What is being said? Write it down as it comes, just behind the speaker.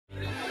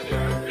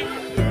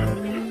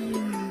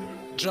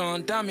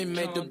John Diamond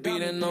made the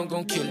beat and I'm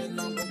gon' kill it.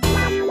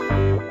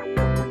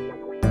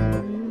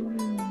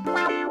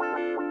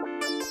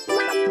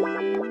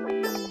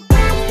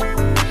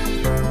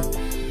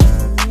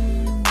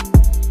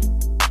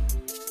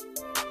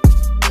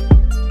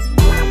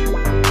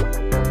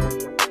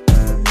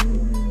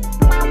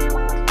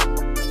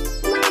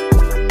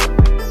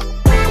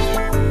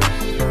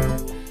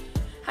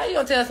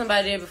 Tell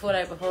somebody that before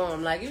they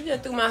perform. Like, you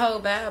just threw my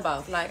whole vibe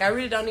off. Like, I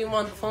really don't even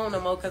want to perform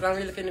no more because I'm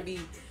really finna be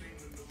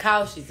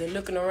cautious and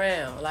looking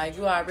around. Like,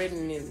 you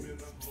already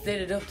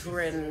set it up to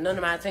where none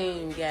of my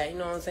team got, you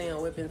know what I'm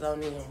saying, weapons on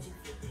them.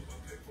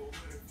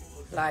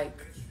 Like,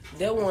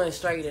 they weren't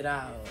straight at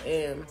all.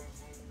 And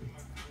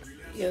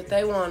if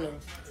they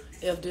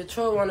if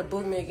Detroit wanna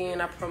book me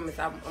again, I promise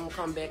I'm gonna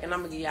come back and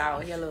I'm gonna give y'all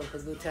a hell of a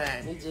good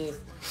time. It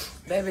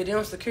just, baby,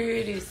 them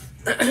securities.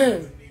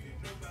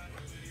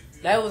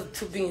 That was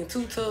being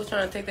too tough,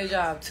 trying to take their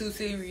job too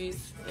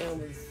serious,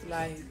 and was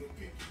like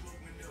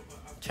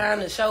trying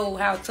to show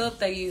how tough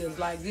they is.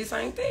 Like, this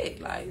ain't that.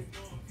 Like,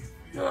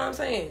 you know what I'm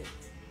saying?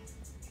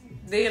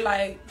 They're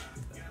like,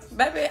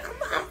 baby,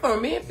 I'm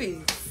from Memphis.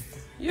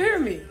 You hear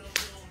me?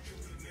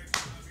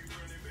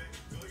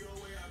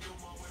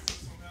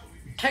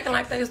 Acting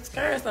like they was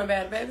scaring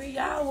somebody, baby.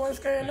 Y'all wasn't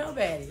scaring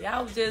nobody.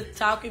 Y'all was just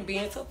talking,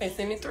 being tough, and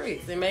sending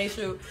threats, and made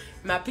sure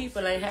my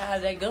people ain't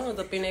have their guns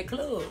up in that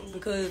club,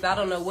 because I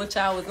don't know what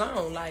y'all was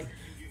on. Like,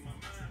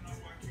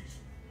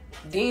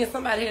 then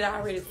somebody had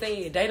already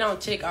said they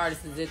don't check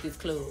artists at this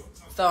club.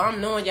 So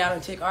I'm knowing y'all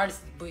don't check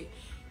artists, but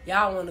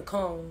y'all want to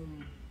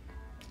come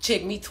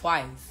check me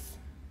twice.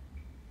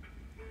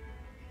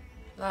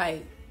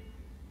 Like,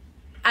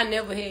 I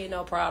never had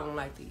no problem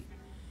like that.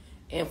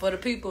 And for the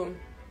people,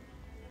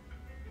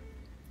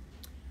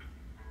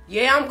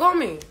 yeah, I'm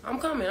coming.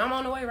 I'm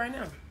on the way right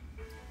now.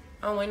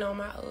 I'm waiting on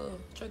my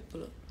truck to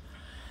pull up.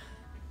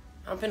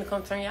 I'm finna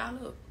come turn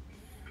y'all up.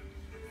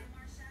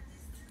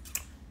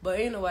 But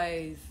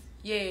anyways,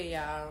 yeah,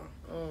 y'all.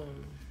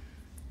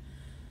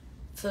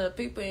 To the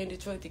people in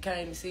Detroit that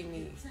came to see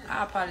me,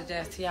 I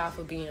apologize to y'all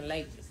for being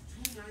late.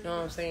 You know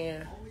what I'm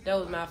saying? That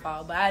was my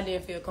fault. But I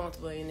didn't feel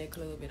comfortable in that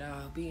club at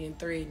all, being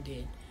threatened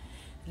and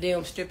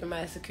them stripping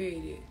my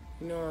security.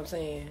 You know what I'm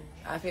saying?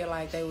 I feel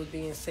like they was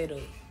being set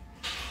up.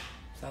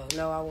 So,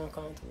 no, I won't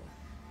come to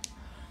it.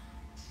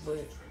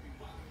 But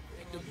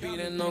the beat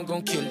and I'm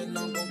gon' kill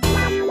it.